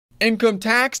Income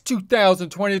tax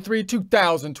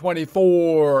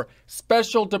 2023-2024.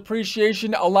 Special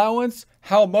depreciation allowance.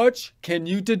 How much can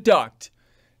you deduct?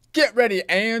 Get ready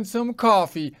and some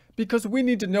coffee because we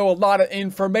need to know a lot of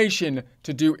information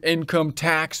to do income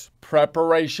tax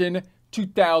preparation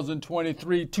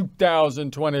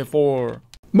 2023-2024.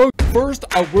 First,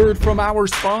 a word from our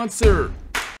sponsor.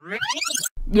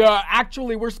 Yeah,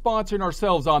 actually, we're sponsoring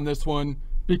ourselves on this one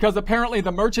because apparently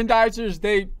the merchandisers,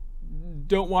 they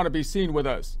don't want to be seen with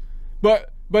us.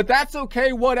 But that's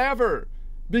okay, whatever.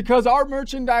 Because our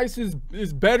merchandise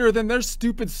is better than their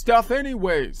stupid stuff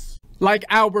anyways. Like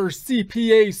our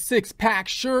CPA 6-pack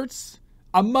shirts,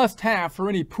 a must-have for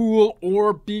any pool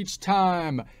or beach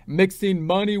time. Mixing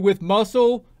money with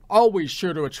muscle, always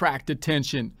sure to attract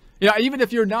attention. Yeah, even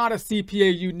if you're not a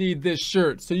CPA, you need this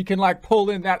shirt so you can like pull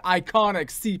in that iconic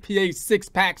CPA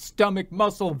 6-pack stomach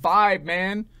muscle vibe,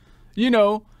 man. You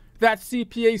know, that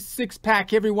CPA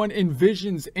 6-pack everyone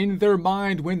envisions in their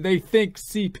mind when they think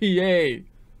CPA.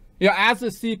 Yeah, as a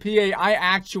CPA, I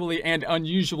actually and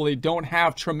unusually don't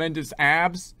have tremendous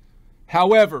abs.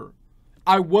 However,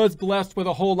 I was blessed with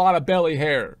a whole lot of belly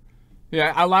hair.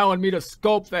 Yeah, allowing me to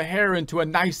sculpt the hair into a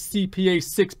nice CPA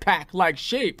 6-pack like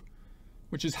shape,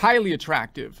 which is highly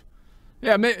attractive.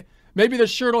 Yeah, maybe the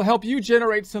shirt will help you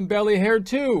generate some belly hair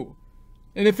too.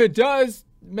 And if it does,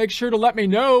 make sure to let me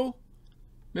know.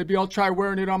 Maybe I'll try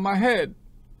wearing it on my head.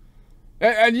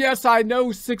 And yes, I know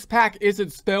 6-pack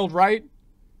isn't spelled right,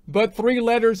 but 3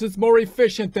 letters is more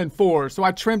efficient than 4, so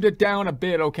I trimmed it down a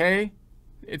bit, okay?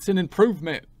 It's an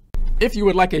improvement. If you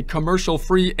would like a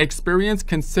commercial-free experience,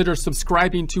 consider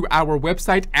subscribing to our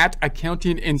website at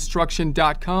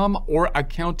accountinginstruction.com or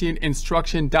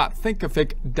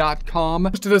accountinginstruction.thinkific.com.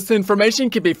 Most of this information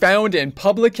can be found in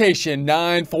Publication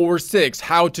 946,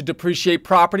 How to Depreciate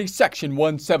Property, Section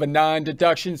 179,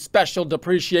 Deduction, Special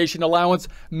Depreciation Allowance,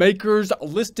 Makers,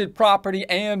 Listed Property,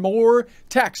 and more.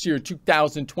 Tax year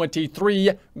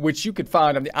 2023, which you could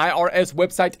find on the IRS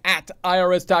website at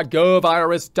irs.gov,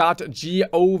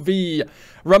 irs.gov.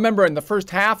 Remember, in the first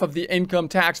half of the income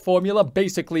tax formula,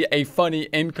 basically a funny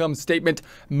income statement.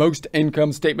 Most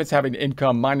income statements having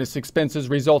income minus expenses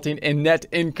resulting in net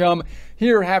income.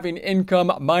 Here, having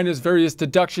income minus various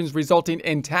deductions resulting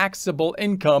in taxable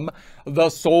income. The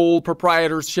sole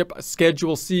proprietorship,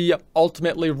 Schedule C,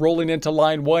 ultimately rolling into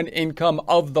line 1 income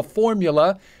of the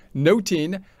formula.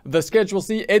 Noting the Schedule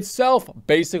C itself,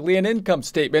 basically an income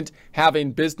statement,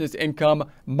 having business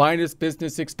income minus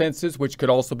business expenses, which could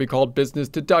also be called business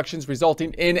deductions,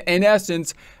 resulting in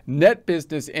essence, net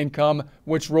business income,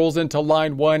 which rolls into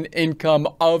line 1 income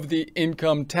of the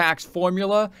income tax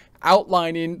formula,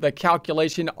 outlining the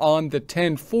calculation on the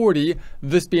 1040,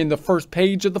 this being the first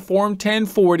page of the form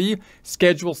 1040.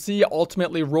 Schedule C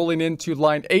ultimately rolling into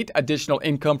line 8, additional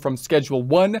income from Schedule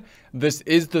 1. This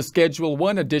is the Schedule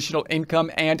 1, additional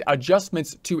income and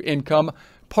adjustments to income.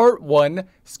 Part 1,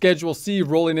 Schedule C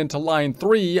rolling into line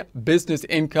 3, business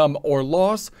income or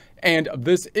loss. And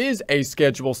this is a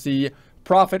Schedule C,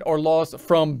 profit or loss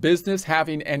from business,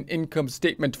 having an income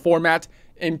statement format.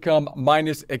 Income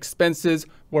minus expenses.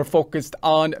 We're focused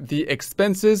on the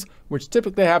expenses, which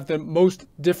typically have the most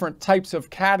different types of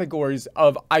categories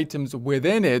of items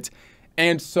within it,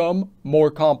 and some more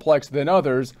complex than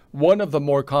others. One of the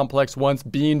more complex ones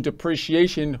being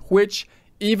depreciation, which,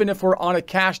 even if we're on a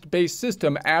cash-based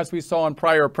system, as we saw in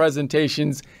prior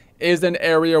presentations, is an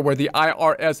area where the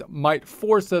IRS might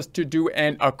force us to do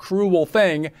an accrual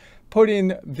thing, putting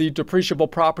the depreciable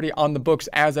property on the books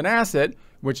as an asset,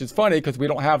 which is funny because we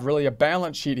don't have really a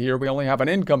balance sheet here. We only have an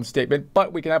income statement,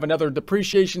 but we can have another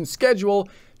depreciation schedule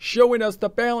showing us the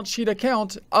balance sheet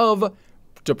account of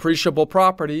depreciable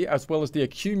property as well as the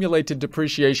accumulated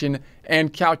depreciation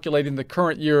and calculating the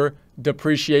current year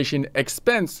depreciation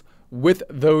expense with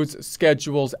those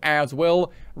schedules as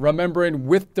well. Remembering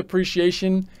with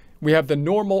depreciation, we have the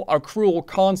normal accrual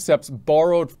concepts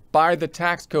borrowed by the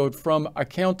tax code from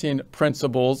accounting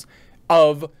principles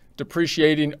of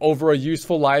depreciating over a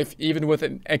useful life, even with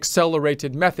an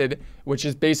accelerated method, which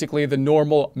is basically the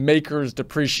normal maker's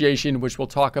depreciation, which we'll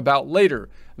talk about later.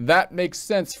 That makes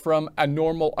sense from a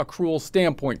normal accrual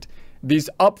standpoint. These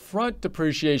upfront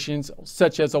depreciations,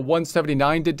 such as a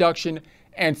 179 deduction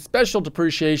and special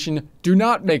depreciation, do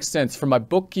not make sense from a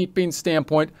bookkeeping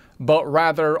standpoint, but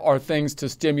rather are things to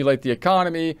stimulate the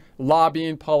economy,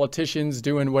 lobbying, politicians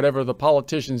doing whatever the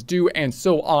politicians do, and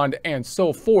so on and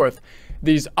so forth.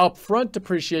 These upfront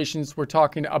depreciations we're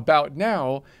talking about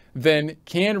now then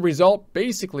can result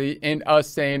basically in us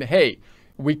saying, hey,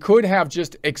 we could have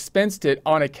just expensed it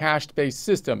on a cash-based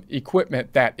system,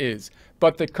 equipment that is,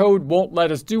 but the code won't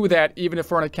let us do that even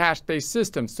if we're on a cash-based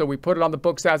system. So we put it on the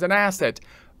books as an asset.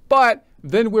 But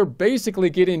then we're basically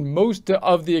getting most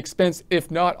of the expense,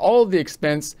 if not all of the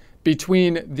expense,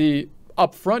 between the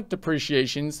upfront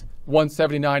depreciations,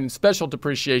 179, and special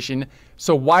depreciation.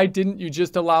 So why didn't you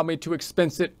just allow me to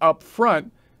expense it up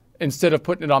front instead of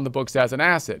putting it on the books as an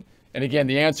asset? And again,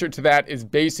 the answer to that is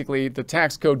basically the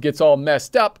tax code gets all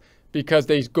messed up because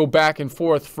they go back and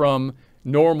forth from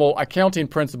normal accounting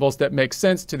principles that make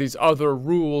sense to these other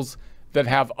rules that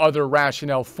have other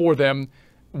rationale for them,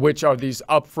 which are these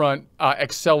upfront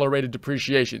accelerated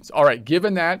depreciations. All right,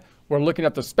 given that, we're looking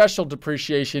at the special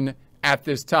depreciation at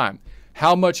this time.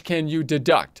 How much can you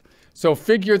deduct? So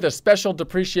figure the special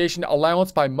depreciation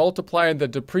allowance by multiplying the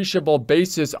depreciable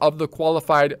basis of the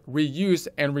qualified reuse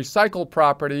and recycle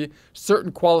property,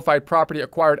 certain qualified property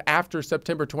acquired after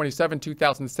September 27,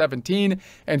 2017,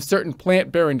 and certain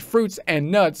plant-bearing fruits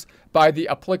and nuts by the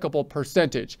applicable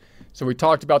percentage. So we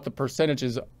talked about the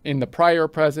percentages in the prior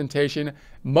presentation.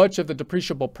 Much of the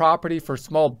depreciable property for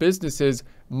small businesses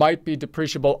might be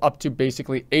depreciable up to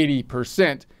basically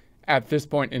 80%. At this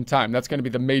point in time. That's going to be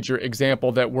the major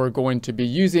example that we're going to be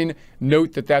using.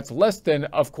 Note that that's less than,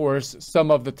 of course,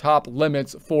 some of the top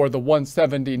limits for the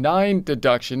 179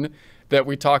 deduction that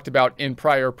we talked about in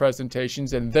prior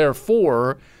presentations, and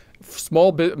therefore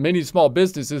many small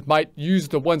businesses might use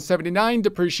the 179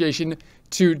 depreciation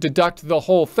to deduct the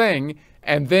whole thing.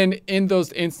 And then in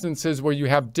those instances where you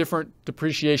have different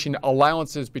depreciation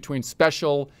allowances between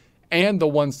special and the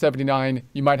 179,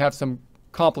 you might have some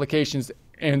complications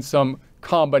and some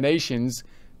combinations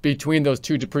between those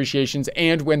two depreciations.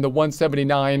 And when the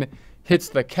 179 hits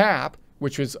the cap,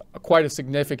 which was quite a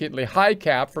significantly high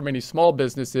cap for many small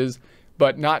businesses,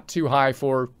 but not too high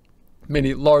for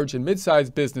many large and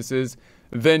mid-sized businesses,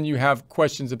 then you have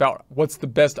questions about what's the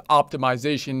best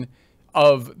optimization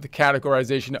of the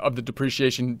categorization of the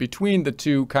depreciation between the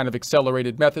two kind of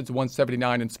accelerated methods,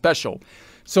 179 and special.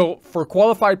 So for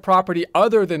qualified property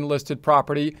other than listed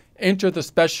property, enter the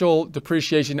special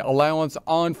depreciation allowance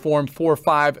on Form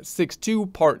 4562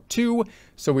 Part 2.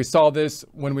 So we saw this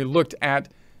when we looked at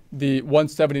the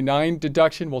 179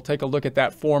 deduction. We'll take a look at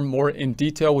that form more in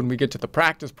detail when we get to the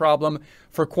practice problem.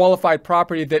 For qualified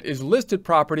property that is listed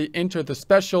property, enter the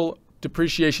special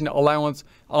depreciation allowance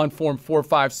on Form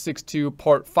 4562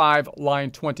 Part 5,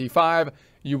 line 25.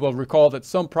 You will recall that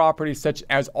some properties, such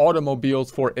as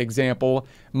automobiles, for example,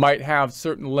 might have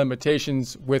certain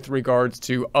limitations with regards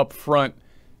to upfront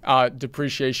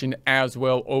depreciation as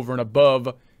well over and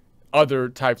above other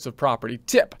types of property.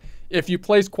 Tip: if you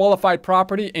place qualified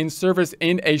property in service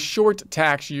in a short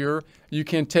tax year, you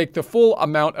can take the full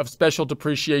amount of special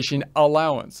depreciation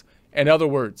allowance. In other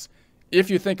words, if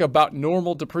you think about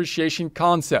normal depreciation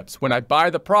concepts, when I buy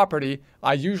the property,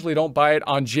 I usually don't buy it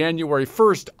on January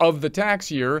 1st of the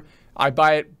tax year. I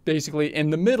buy it basically in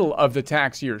the middle of the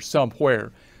tax year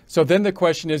somewhere. So then the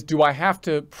question is, do I have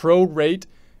to prorate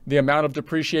the amount of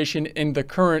depreciation in the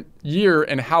current year,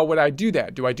 and how would I do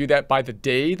that? Do I do that by the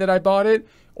day that I bought it?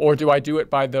 Or do I do it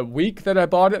by the week that I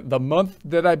bought it, the month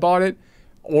that I bought it?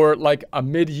 Or like a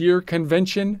mid-year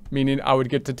convention, meaning I would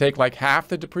get to take like half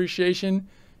the depreciation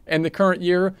in the current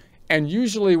year? And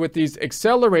usually with these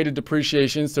accelerated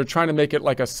depreciations, they're trying to make it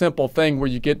like a simple thing where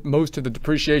you get most of the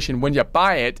depreciation when you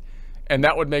buy it. And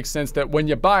that would make sense that when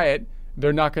you buy it,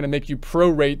 they're not going to make you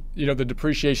prorate, the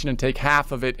depreciation and take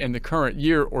half of it in the current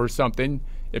year or something.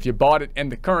 If you bought it in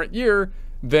the current year,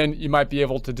 then you might be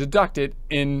able to deduct it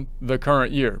in the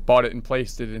current year. Bought it and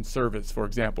placed it in service, for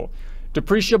example.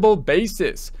 Depreciable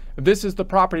basis. This is the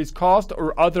property's cost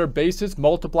or other basis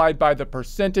multiplied by the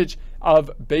percentage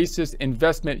of basis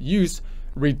investment use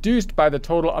reduced by the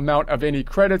total amount of any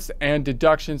credits and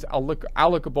deductions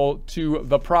allocable to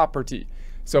the property.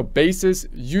 So basis,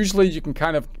 usually you can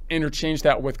kind of interchange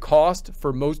that with cost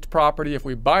for most property. If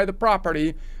we buy the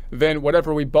property, then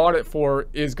whatever we bought it for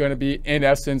is going to be, in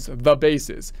essence, the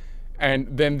basis. And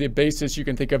then the basis, you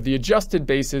can think of the adjusted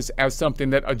basis as something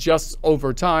that adjusts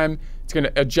over time. It's going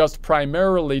to adjust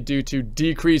primarily due to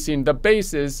decreasing the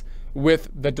basis with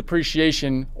the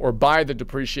depreciation or by the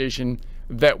depreciation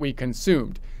that we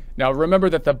consumed. Now remember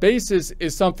that the basis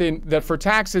is something that for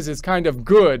taxes is kind of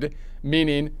good,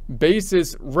 meaning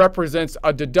basis represents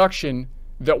a deduction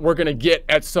that we're going to get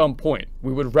at some point.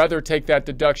 We would rather take that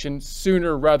deduction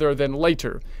sooner rather than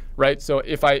later, right? So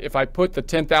if I put the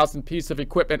 10,000 piece of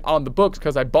equipment on the books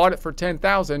because I bought it for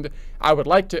 10,000, I would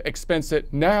like to expense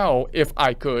it now if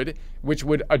I could, which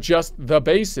would adjust the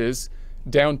basis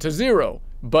down to zero.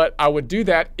 But I would do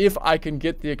that if I can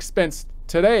get the expense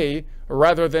today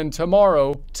rather than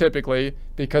tomorrow, typically,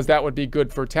 because that would be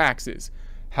good for taxes.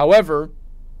 However,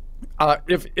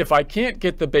 If I can't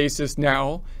get the basis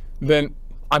now, then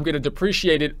I'm going to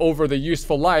depreciate it over the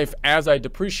useful life. As I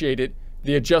depreciate it,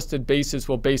 the adjusted basis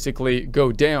will basically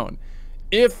go down.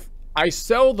 If I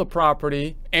sell the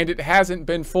property and it hasn't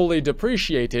been fully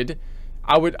depreciated,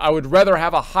 I would rather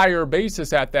have a higher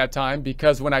basis at that time,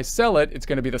 because when I sell it, it's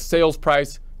going to be the sales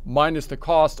price minus the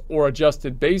cost, or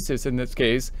adjusted basis in this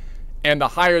case. And the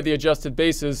higher the adjusted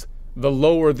basis, the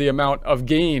lower the amount of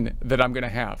gain that I'm going to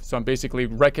have. So I'm basically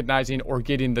recognizing or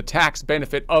getting the tax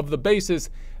benefit of the basis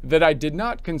that I did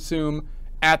not consume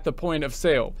at the point of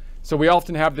sale. So we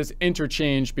often have this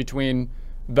interchange between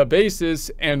the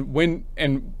basis and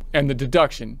the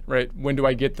deduction, right? When do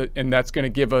I get and that's going to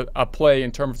give a play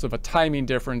in terms of a timing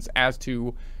difference as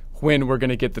to when we're going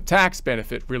to get the tax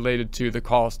benefit related to the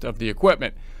cost of the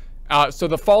equipment. So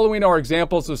the following are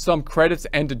examples of some credits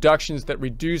and deductions that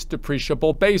reduce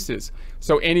depreciable basis.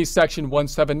 So any Section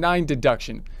 179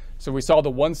 deduction. So we saw the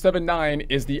 179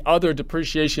 is the other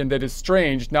depreciation that is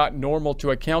strange, not normal to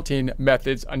accounting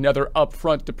methods, another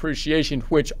upfront depreciation,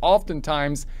 which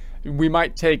oftentimes we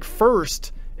might take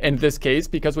first in this case,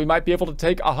 because we might be able to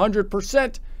take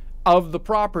 100% of the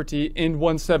property in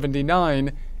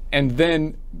 179 and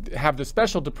then have the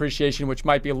special depreciation, which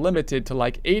might be limited to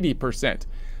like 80%.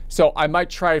 So I might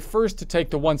try first to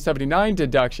take the 179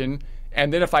 deduction,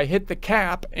 and then if I hit the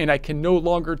cap and I can no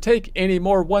longer take any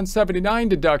more 179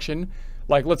 deduction,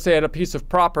 like let's say I had a piece of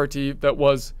property that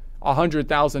was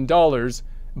 $100,000,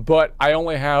 but I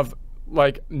only have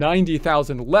like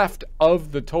 90,000 left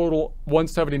of the total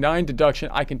 179 deduction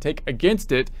I can take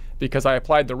against it because I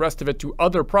applied the rest of it to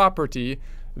other property.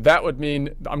 That would mean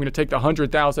I'm going to take the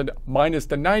 100,000 minus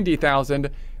the 90,000,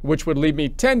 which would leave me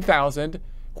 10,000,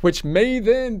 which may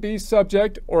then be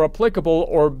subject or applicable,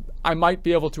 or I might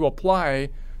be able to apply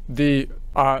the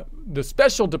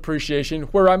special depreciation,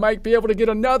 where I might be able to get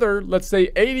another, let's say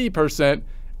 80%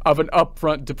 of an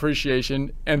upfront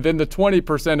depreciation, and then the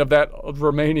 20% of that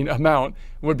remaining amount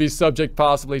would be subject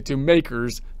possibly to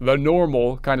makers, the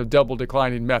normal kind of double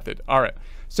declining method. All right,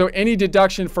 so any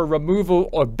deduction for removal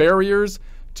of barriers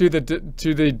to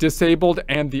the disabled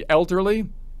and the elderly.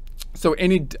 So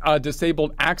any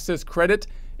disabled access credit,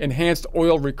 enhanced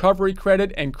oil recovery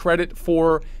credit, and credit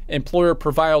for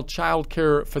employer-provided child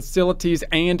care facilities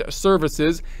and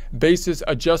services, basis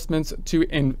adjustments to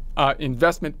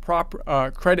investment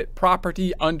credit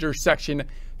property under Section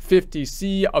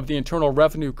 50C of the Internal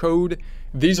Revenue Code.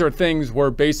 These are things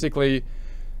where basically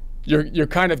you're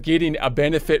kind of getting a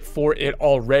benefit for it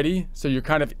already. So you're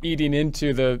kind of eating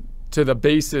into the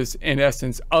basis in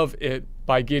essence of it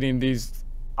by getting these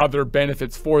other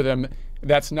benefits for them.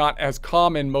 That's not as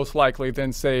common, most likely,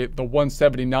 than say the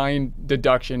 179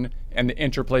 deduction and the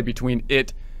interplay between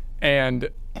it and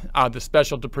the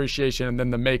special depreciation and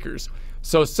then the makers.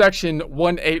 So Section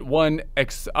 181,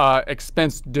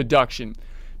 expense deduction.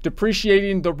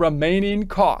 Depreciating the remaining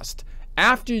cost.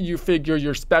 After you figure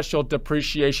your special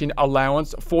depreciation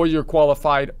allowance for your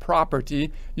qualified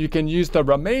property, you can use the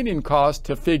remaining cost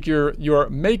to figure your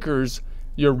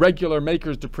regular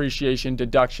maker's depreciation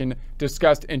deduction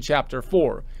discussed in Chapter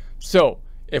 4. So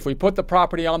if we put the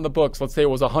property on the books, let's say it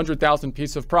was a 100,000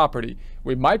 piece of property,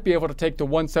 we might be able to take the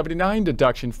 179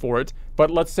 deduction for it,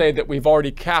 but let's say that we've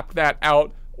already capped that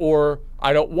out, or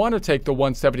I don't want to take the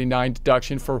 179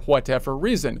 deduction for whatever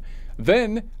reason.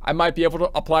 Then I might be able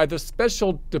to apply the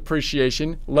special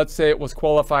depreciation. Let's say it was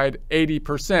qualified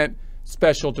 80%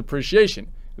 special depreciation.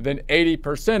 Then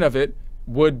 80% of it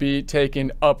would be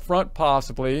taken upfront,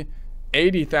 possibly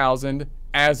 80,000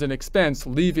 as an expense,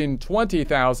 leaving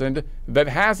 20,000 that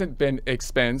hasn't been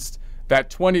expensed.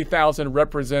 That 20,000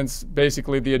 represents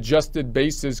basically the adjusted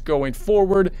basis going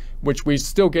forward, which we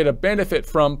still get a benefit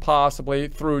from possibly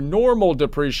through normal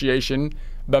depreciation,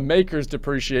 the maker's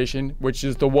depreciation, which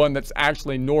is the one that's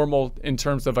actually normal in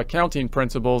terms of accounting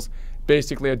principles,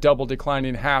 basically a double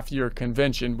declining half-year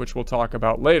convention, which we'll talk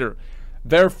about later.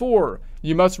 Therefore,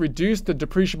 you must reduce the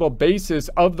depreciable basis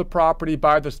of the property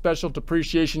by the special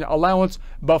depreciation allowance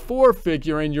before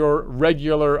figuring your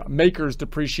regular maker's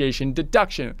depreciation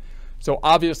deduction. So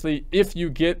obviously, if you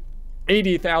get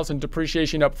 80,000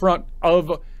 depreciation up front of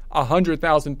a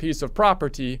 100,000 piece of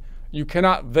property, you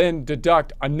cannot then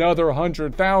deduct another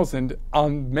 100,000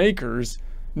 on makers.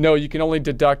 No, you can only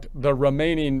deduct the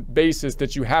remaining basis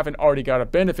that you haven't already got a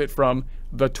benefit from,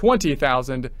 the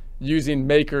 20,000, using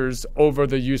makers over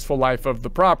the useful life of the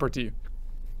property.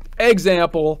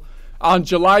 Example, On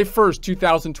July 1st,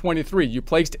 2023, you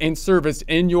placed in service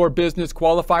in your business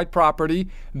qualified property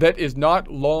that is not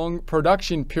long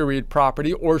production period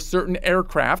property or certain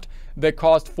aircraft that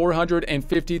cost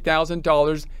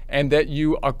 $450,000 and that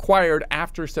you acquired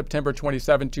after September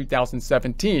 27,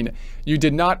 2017. You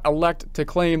did not elect to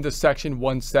claim the Section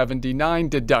 179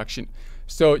 deduction.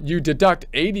 So you deduct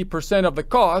 80% of the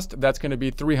cost, that's going to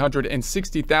be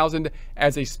 $360,000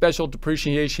 as a special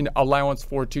depreciation allowance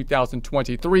for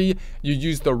 2023. You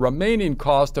use the remaining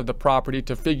cost of the property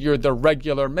to figure the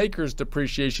regular maker's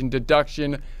depreciation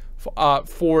deduction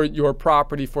for your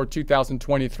property for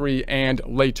 2023 and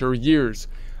later years.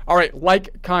 All right,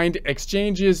 like-kind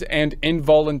exchanges and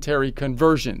involuntary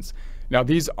conversions. Now,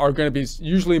 these are going to be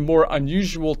usually more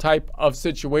unusual type of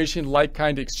situation.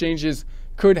 Like-kind exchanges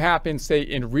could happen, say,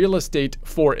 in real estate,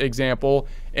 for example,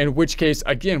 in which case,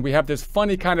 again, we have this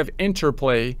funny kind of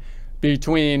interplay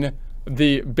between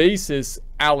the basis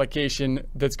allocation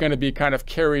that's going to be kind of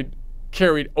carried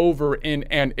over in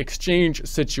an exchange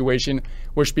situation,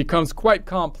 which becomes quite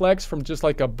complex from just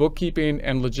like a bookkeeping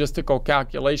and logistical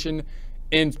calculation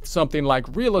in something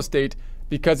like real estate,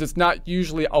 because it's not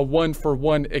usually a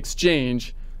one-for-one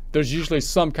exchange. There's usually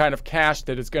some kind of cash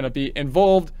that is going to be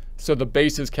involved, so the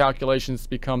basis calculations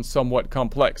become somewhat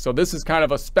complex. So this is kind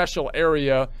of a special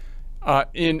area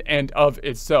in and of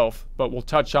itself, but we'll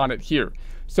touch on it here.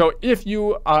 So if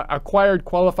you acquired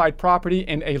qualified property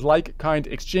in a like-kind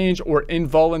exchange or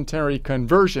involuntary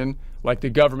conversion, like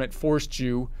the government forced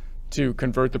you to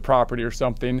convert the property or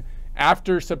something,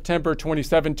 after September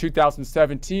 27,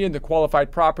 2017, the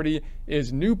qualified property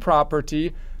is new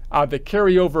property. The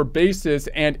carryover basis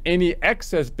and any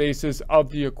excess basis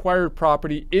of the acquired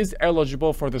property is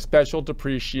eligible for the special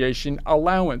depreciation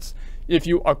allowance. If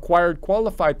you acquired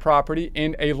qualified property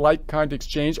in a like-kind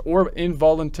exchange or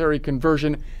involuntary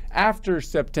conversion after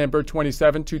September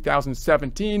 27,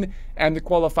 2017, and the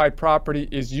qualified property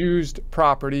is used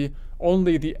property,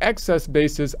 only the excess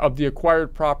basis of the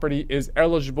acquired property is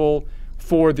eligible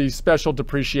for the special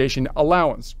depreciation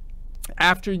allowance.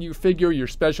 After you figure your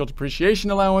special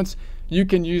depreciation allowance, you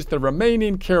can use the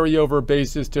remaining carryover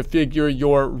basis to figure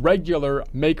your regular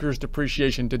maker's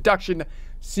depreciation deduction.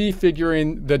 See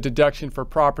figuring the deduction for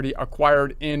property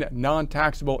acquired in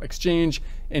non-taxable exchange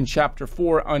in Chapter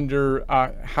 4 under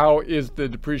how is the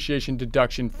depreciation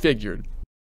deduction figured.